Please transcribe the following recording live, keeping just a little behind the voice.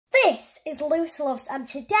is LewisLoves, and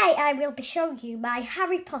today I will be showing you my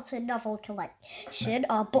Harry Potter novel collection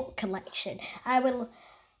or book collection. I will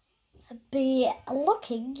be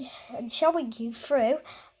looking and showing you through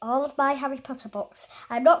all of my Harry Potter books.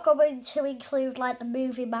 I'm not going to include like the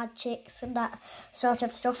movie magics and that sort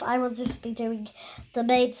of stuff. I will just be doing the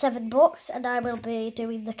main 7 books, and I will be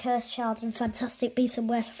doing the Cursed Child and Fantastic Beasts and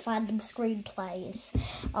Where to Find Them screenplays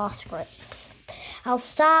or scripts. I'll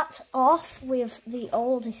start off with the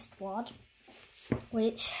oldest one,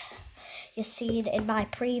 which you've seen in my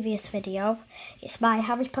previous video. It's my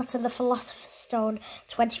Harry Potter and the Philosopher's Stone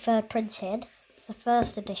 23rd printing. It's the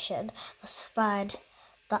first edition. That's fine.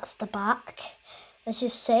 That's the back. As you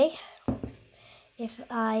see, if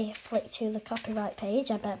I flick to the copyright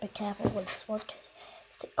page, I better be careful with this one because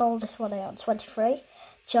it's the oldest one I own, 23.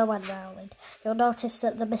 Joanne Rowling. You'll notice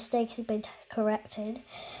that the mistake has been corrected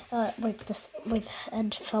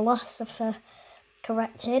and philosopher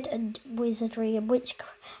corrected, and wizardry and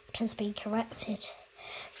witchcraft has been corrected.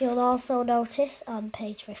 You'll also notice on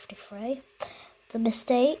page 53 the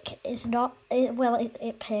mistake is not, it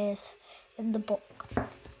appears in the book,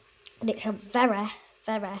 and it's a very,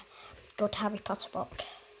 very good Harry Potter book.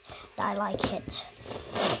 I like it.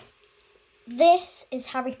 This is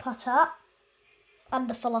Harry Potter and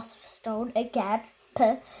the Philosopher's Stone again,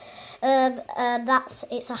 and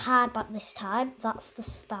it's a hardback this time. That's the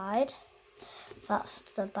spine, that's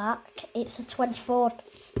the back. It's a 24th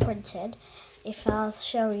printing. If I'll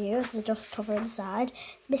show you the dust cover inside,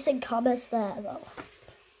 missing commas there though.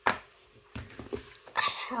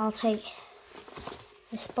 I'll take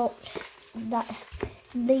this book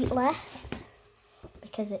neatly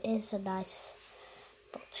because it is a nice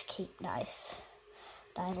book to keep nice.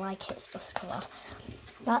 I like its dust colour.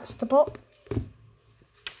 That's the book.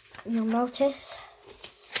 You'll notice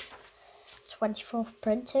 24th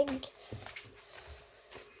printing.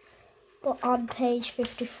 But on page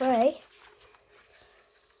 53,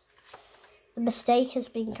 the mistake has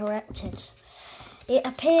been corrected. It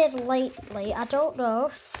appeared lately. I don't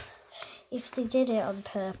know if they did it on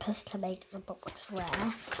purpose to make the books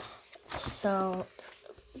rare, so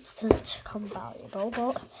to become valuable,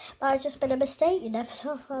 but that has just been a mistake. You never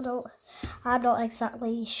know. I'm not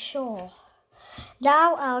exactly sure.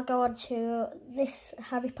 Now I'll go on to this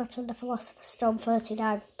Harry Potter and the Philosopher's Stone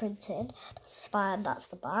 39 printing. That's the spine, that's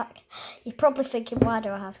the back. You're probably thinking, why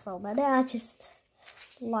do I have so many? I just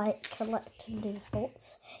like collecting these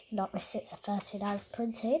books. You notice it's a 39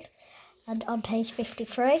 printing. And on page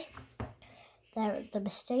 53, there the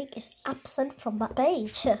mistake is absent from that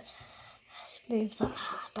page. Move that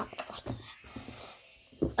hardback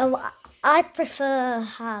one. I prefer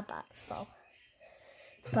hardbacks though,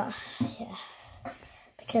 but yeah,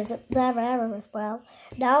 because they're rarer as well.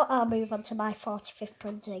 Now I'll move on to my 45th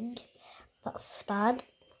printing. That's the spine,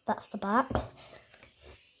 that's the back,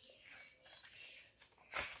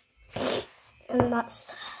 and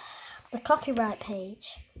that's the copyright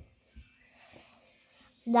page.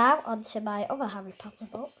 Now onto my other Harry Potter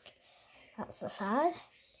book. That's the side.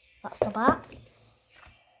 That's the back.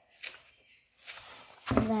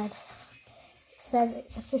 And then it says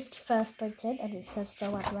it's a 51st printing, and it says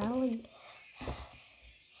Joanne Rowling.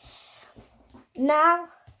 Now,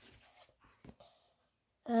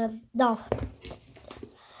 no.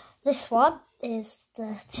 This one is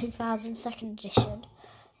the 2002nd edition.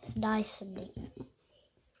 It's nice and neat.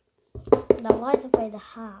 And I like the way they're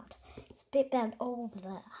hard. It's a bit bent over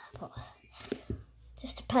there, but it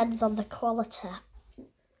just depends on the quality.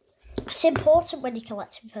 It's important when you're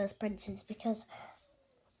collecting first printings because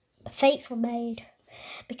the fakes were made.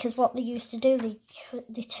 Because what they used to do,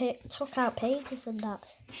 they took out pages and that.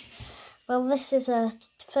 Well, this is a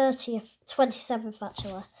 27th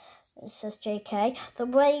actually. It says JK. The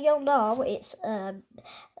way you'll know it's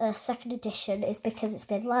a second edition is because it's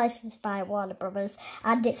been licensed by Warner Brothers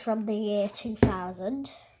and it's from the year 2000.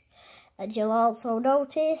 And you'll also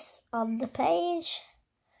notice on the page,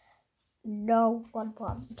 no one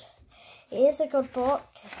wand. It is a good book.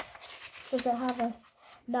 Does it have a...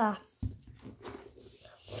 Nah.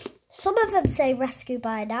 Some of them say Rescue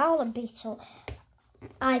by an Owl and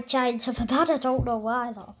Beetle-Eyed Giant of a Man. I don't know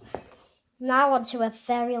why though. Now on to a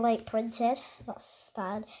very late printed. That's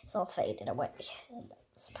fine. It's all fading away.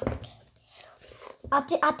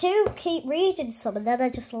 I do keep reading some and then I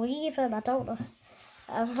just leave them. I don't know.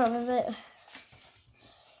 I'm a bit...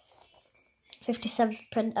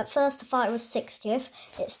 57th print. At first I thought it was 60th.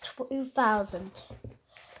 It's 2000.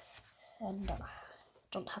 And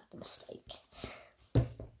don't have the mistake.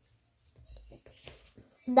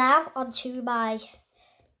 Now onto my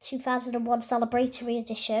 2001 celebratory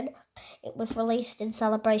edition. It was released in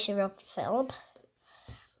celebration of the film.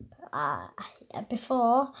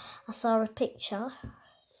 before I saw a picture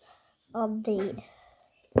on the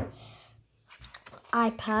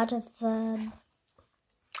iPad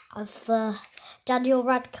of the Daniel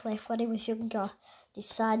Radcliffe when he was younger. He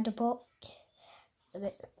signed a book,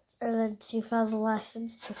 and then 2000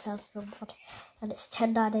 license, 2001, and it's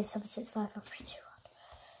 1098765431.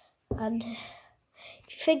 And if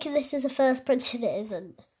you think this is the first printing, it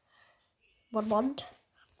isn't. One wand.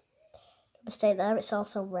 Mistake there. It's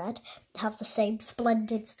also red. It have the same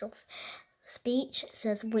splendid stuff. Speech, it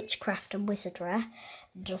says witchcraft and wizardry.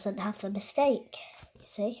 It doesn't have the mistake. You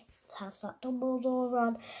see, it has that Dumbledore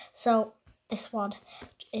on. So this one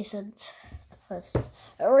isn't the first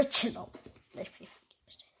original. If you think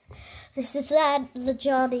it is. This is then the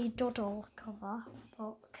Johnny Duddle cover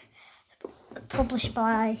book, published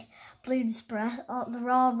by Bloomsbury. They're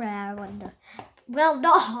all rare and well,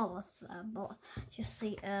 not all of them, but just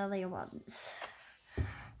the earlier ones.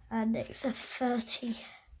 And it's a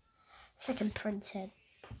 30-second printing.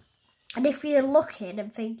 And if you're looking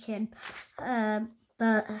and thinking that,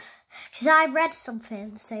 because I read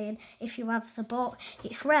something saying if you have the book,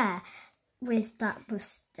 it's rare with that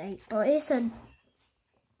mistake, but it isn't,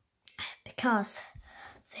 because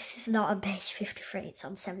this is not on page 53, it's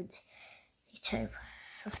on 72.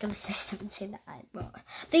 I was going to say 79, but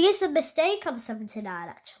there is a mistake on 79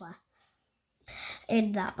 actually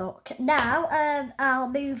in that book. Now I'll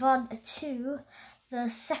move on to the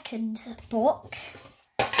second book.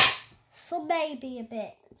 So maybe a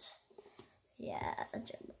bit, yeah, I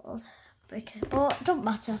don't know, but it don't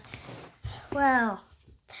matter. Well,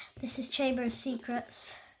 this is Chamber of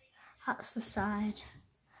Secrets. That's the side.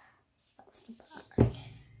 That's the back.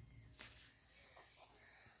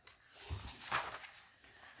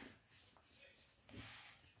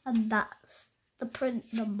 And that's the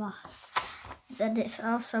print number. Then it's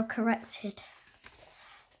also corrected.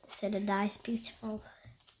 It's in a nice, beautiful,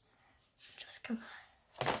 just come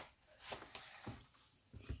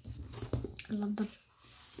London.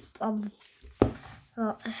 A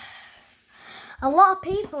lot of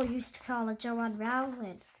people used to call her Joanne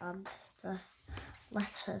Rowling and the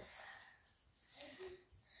letters.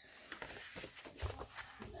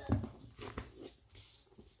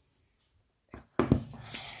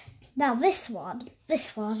 Now this one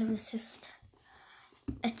was just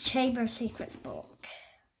a Chamber of Secrets book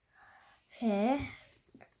here,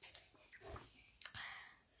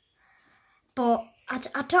 but I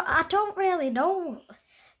don't really know,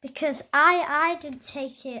 because I didn't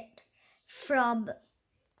take it from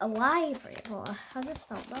a library, but I just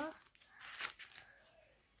don't know.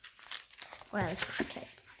 Well, it's okay.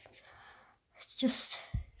 It's just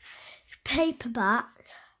paperback,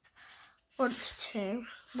 1 to 2.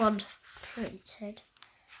 One printed,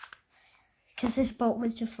 because this book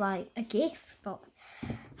was just like a gift, but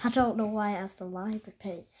I don't know why it has the library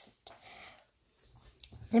page.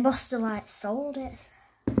 They must have like sold it.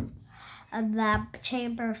 And then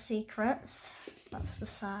Chamber of Secrets, that's the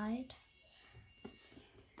side,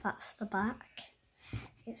 that's the back.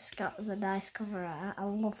 It's got the nice cover art. I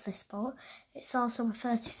love this book. It's also a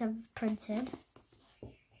 37 printed.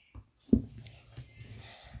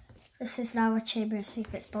 This is now a Chamber of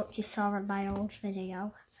Secrets book you saw in my old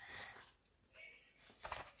video,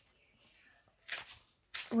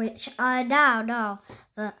 which I now know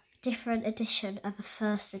the different edition of the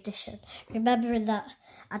first edition. Remembering that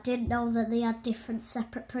I didn't know that they had different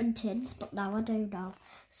separate printings, but now I do know.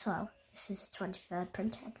 So this is a 23rd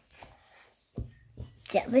printing.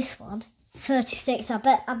 Get this one, 36. I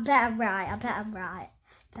bet I'm right.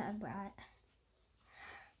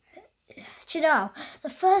 Do you know, the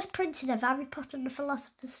first printing of Harry Potter and the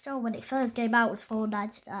Philosopher's Stone when it first came out was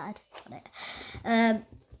 $4.99 on it.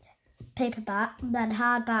 Paperback, and then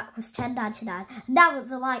hardback was $10.99. Now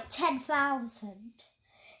they're like 10,000.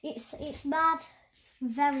 It's mad. It's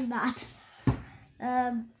very mad.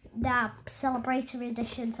 Now, celebratory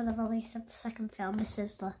edition for the release of the second film. This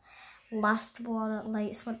is the last one, at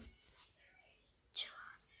latest one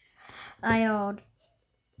I own.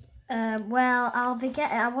 Well, I'll be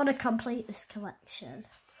getting, I want to complete this collection.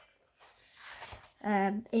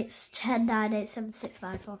 It's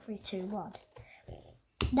 1098765431.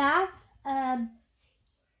 Now,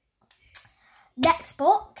 next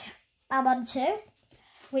book I'm on to,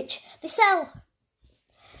 which they sell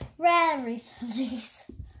rares of these.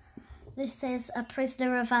 This is A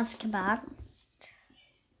Prisoner of Azkaban.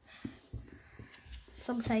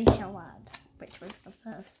 Some say Joanne, which was the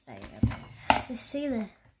first name. You see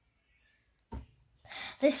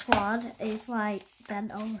this one is like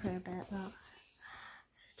bent over a bit though.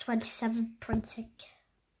 27 printing.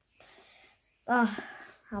 Oh,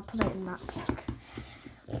 I'll put it in that book.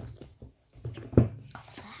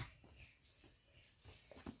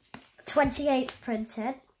 28th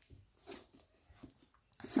printed.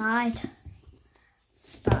 Side.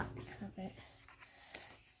 Back of it.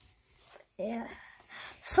 Yeah.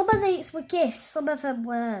 Some of these were gifts, some of them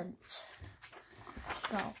weren't.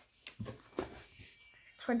 So,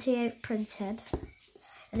 28th printed.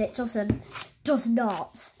 And it does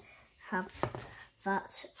not have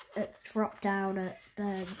that drop down at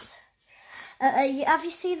burnt. Have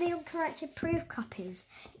you seen the uncorrected proof copies?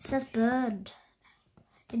 It says burned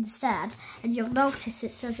instead, and you'll notice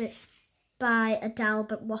it says it's by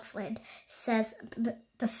Adalbert Wafflin. It says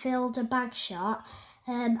Befilda Bag Shot.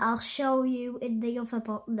 I'll show you in the other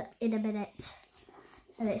button in a minute.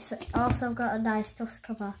 And it's also got a nice dust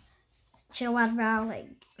cover. Joanne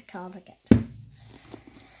Rowling, the card again.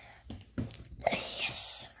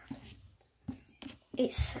 Yes.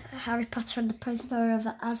 It's Harry Potter and the Prisoner of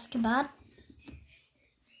Azkaban.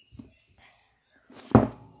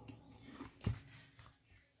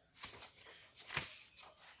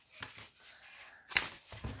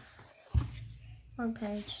 Wrong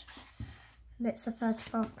page. And it's a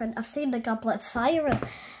 34th print. I've seen the Goblet of Fire and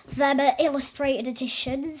them illustrated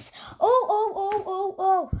editions.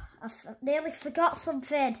 Oh! I've nearly forgot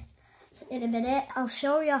something. In a minute, I'll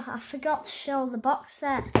show you. I forgot to show the box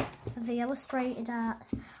set of the illustrated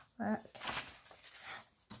artwork.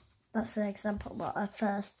 That's an example of what a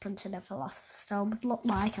first printing of Philosopher's Stone would look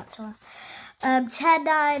like, actually. 10,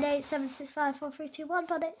 9, 8, 7, 6, 5, 4, 3, 2, 1,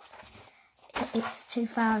 but it's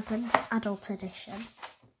 2000 adult edition.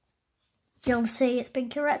 You'll see it's been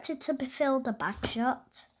corrected to Befilda Bag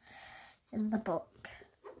Shot in the book.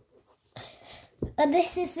 And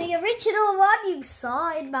this is the original one you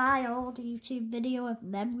saw in my old YouTube video of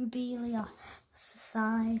memorabilia. That's the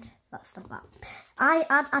side, that's the back.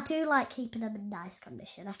 I do like keeping them in nice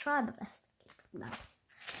condition. I try my best to keep them nice.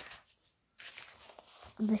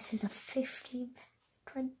 And this is a 15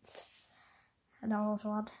 print, an old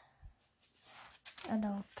one. An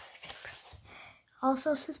old print.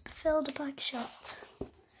 Also says Befilda Bag Shot.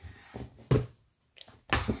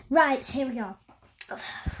 Right, here we go.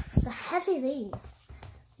 They're heavy,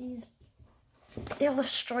 these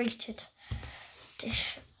illustrated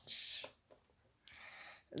editions.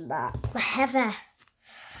 They're heavy.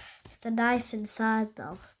 They're nice inside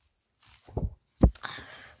though.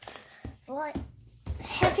 It's like the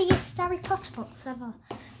heaviest Harry Potter books ever.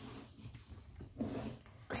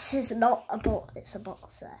 This is not a book, it's a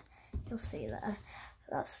box there. You'll see there.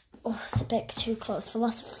 That's, it's a bit too close.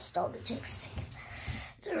 Philosopher's Stone and James.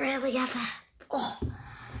 It's really heavy. Oh.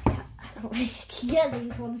 I don't really get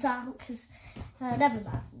these ones out because never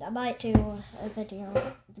mind. I might do a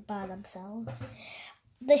video by themselves.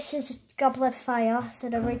 This is Goblet of Fire. It's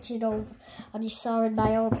an original, and you saw in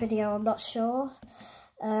my old video. I'm not sure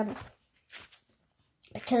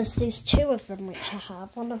because there's two of them which I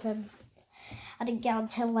have. One of them I didn't get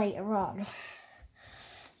until later on.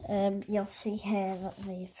 You'll see here that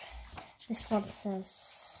this one says.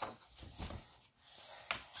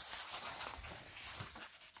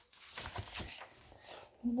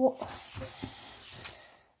 What?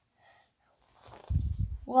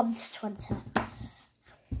 1 to 20.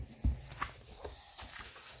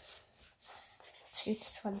 2 to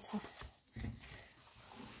 20.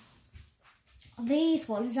 These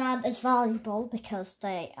ones aren't as valuable because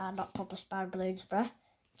they are not published by Bloomsbury.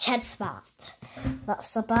 Ched Smart.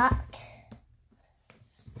 That's the back.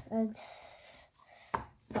 And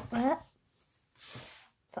that there.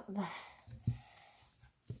 That there.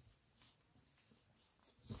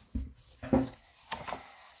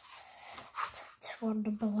 One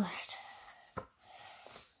number left.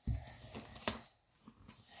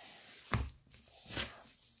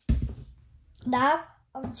 Now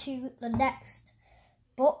on to the next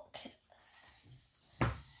book.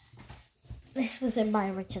 This was in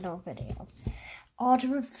my original video.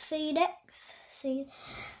 Order of the Phoenix. See,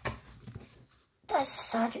 this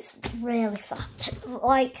side is really fat.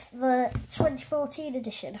 Like the 2014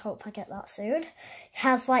 edition. Hope I get that soon. It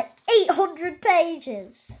has like 800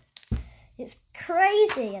 pages. It's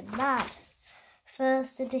crazy and mad.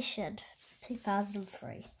 First edition,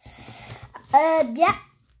 2003. Yeah.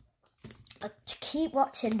 To keep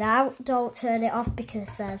watching now, don't turn it off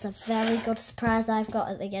because there's a very good surprise I've got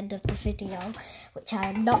at the end of the video, which I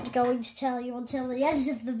am not going to tell you until the end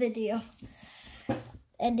of the video.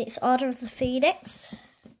 And it's Order of the Phoenix.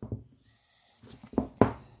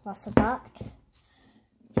 That's the back.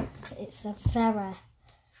 It's a very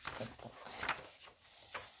good book.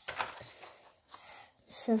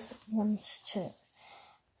 It says 1 to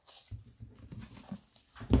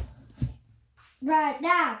 2. Right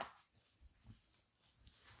now.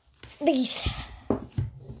 These.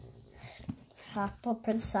 Half-Blood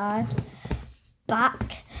Prince side,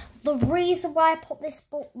 back. The reason why I put this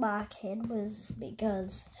bookmark in was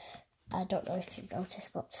because, I don't know if you've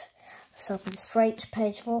noticed, but it's open straight to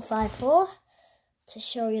page 454 to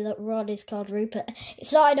show you that Ron is called Rupert.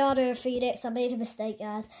 It's not in Order of Phoenix. I made a mistake,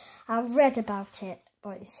 guys. I read about it,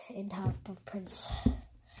 but it's in Half-Blood Prince.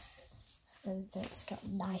 And it's got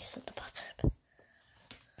nice at the bottom.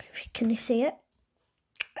 Can you see it?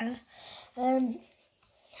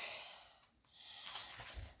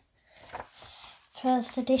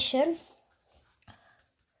 First edition,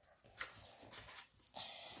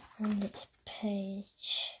 and it's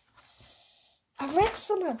page. I read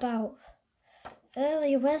something about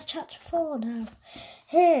earlier. Where's chapter 4 now?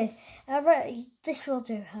 Here, I read. This will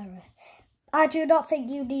do, Harry. I do not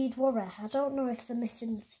think you need worry. I don't know if they're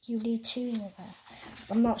missing. You need 2 worry.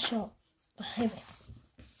 I'm not sure. Here we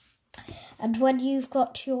go. And when you've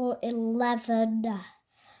got your 11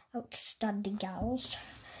 outstanding owls.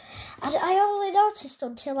 And I only noticed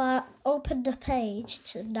until I opened a page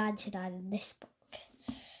to 99 in this book.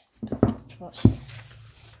 Watch this.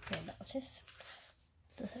 You'll notice.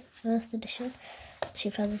 The first edition,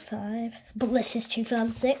 2005. But this is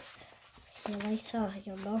 2006. Here later,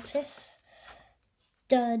 you'll notice.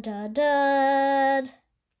 Dun dun dun.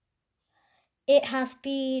 It has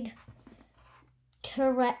been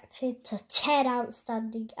corrected to 10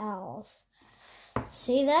 outstanding owls.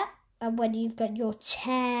 See that? And when you've got your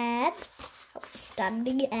 10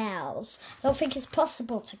 outstanding owls, I don't think it's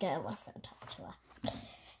possible to get 11 to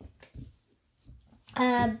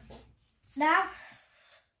that. Now,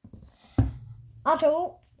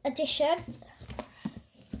 adult edition.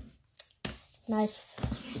 Nice.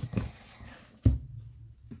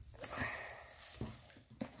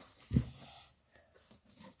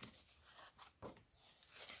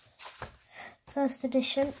 First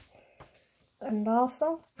edition. And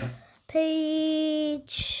also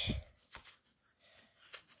page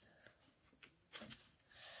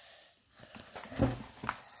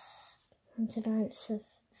 29, it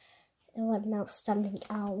says 11 outstanding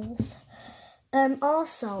owls.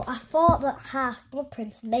 Also, I thought that Half-Blood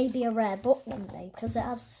Prince may be a rare book one day because it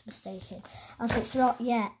has mistaken, as it's not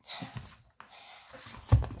yet.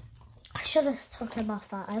 I should have talked about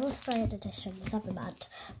that. Illustrated editions, never mind.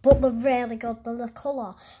 But they're really good. The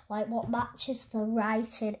colour, like what matches the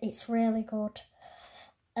writing, it's really good.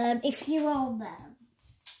 If you own them,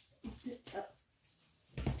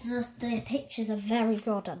 the pictures are very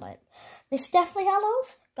good on it. This Deathly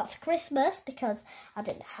Hallows got for Christmas because I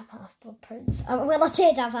didn't have Half-Blood Prince. Well, I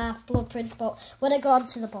did have Half-Blood Prince, but when I got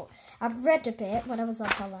into the book, I've read a bit when I was on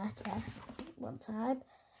holiday one time,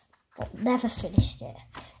 but never finished it.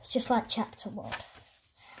 It's just like chapter 1.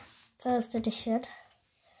 First edition.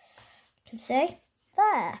 You can see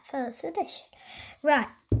there, first edition. Right,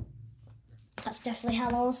 that's Deathly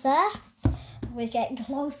Hallows there. We're getting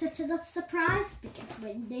closer to the surprise because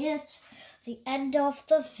we're near to the end of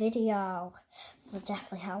the video. The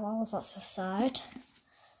Deathly Hallows, that's the side.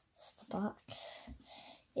 That's the back.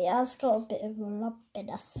 It has got a bit of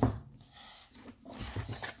lumpiness.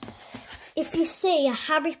 If you see a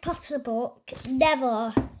Harry Potter book,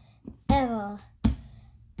 never, ever,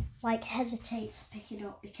 like, hesitate to pick it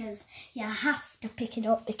up because you have to pick it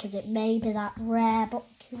up because it may be that rare book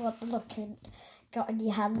you want to look and got in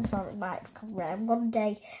your hands, or it might become rare one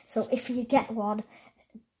day. So if you get one,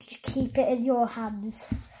 keep it in your hands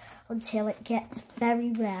until it gets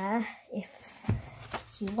very rare. If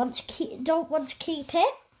you want to don't want to keep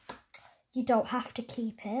it, you don't have to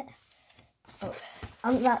keep it.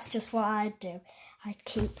 And that's just what I'd do. I'd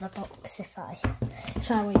keep the books if I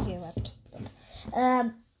were you. I'd keep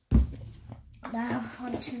them. Now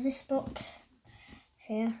onto this book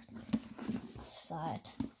here. Side,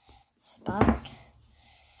 back.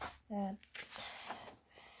 It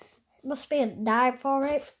must be a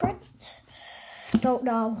 9/4/8 print. Don't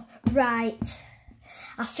know. Right.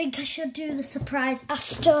 I think I should do the surprise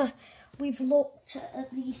after we've looked at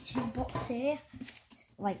these 2 books here.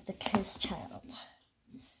 Like the Kiss Child.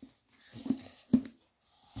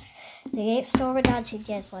 The 8th story 19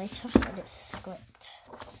 years later, and it's a script.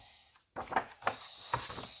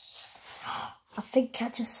 I think I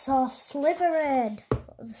just saw Slytherin.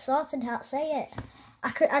 The Sorting Hat say it.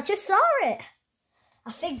 I just saw it.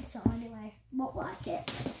 I think so anyway. Not like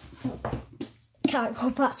it. Can't go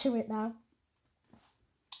back to it now.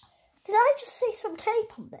 Did I just see some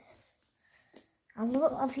tape on this?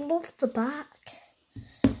 I've loved the back.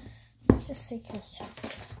 Let's just see Kiss Child.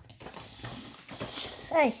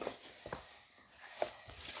 Hey.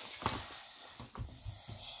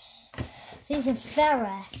 These are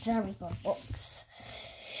very, very good books.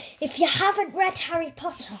 If you haven't read Harry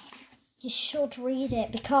Potter, you should read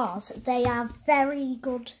it because they have very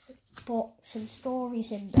good books and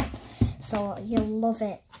stories in them. So you'll love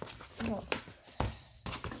it. Look.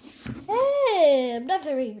 Hey, I've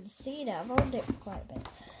never even seen it. I've owned it for quite a bit.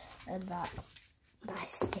 And that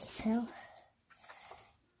nice detail.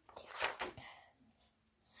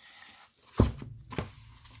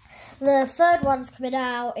 The third one's coming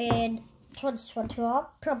out in 2021,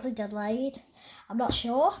 probably delayed. I'm not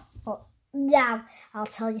sure, but now I'll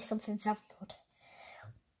tell you something very good.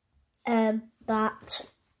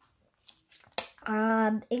 That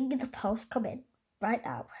in the post coming right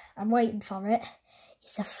now. I'm waiting for it.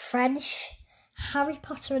 It's a French Harry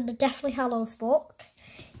Potter and the Deathly Hallows book,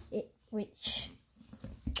 which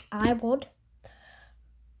I won.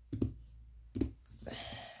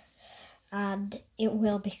 And it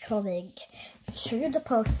will be coming through the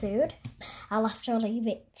post soon. I'll have to leave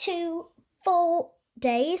it 2 full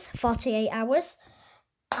days, 48 hours.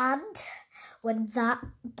 And when that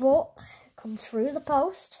book comes through the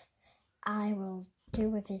post, I will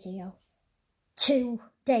do a video 2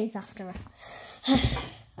 days after it.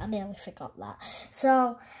 I nearly forgot that.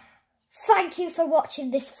 So, thank you for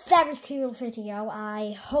watching this very cool video.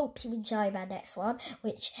 I hope you enjoy my next one,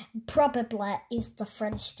 which probably is the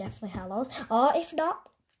French Deathly Hallows. Or if not,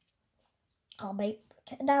 I'll make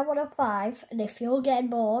it now 105. And if you're getting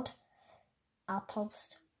bored, I'll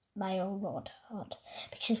post my own one on.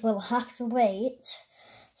 Because we'll have to wait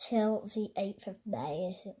till the 8th of May,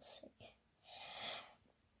 as you'll see.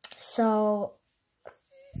 So,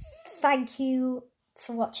 thank you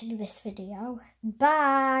for watching this video.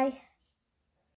 Bye.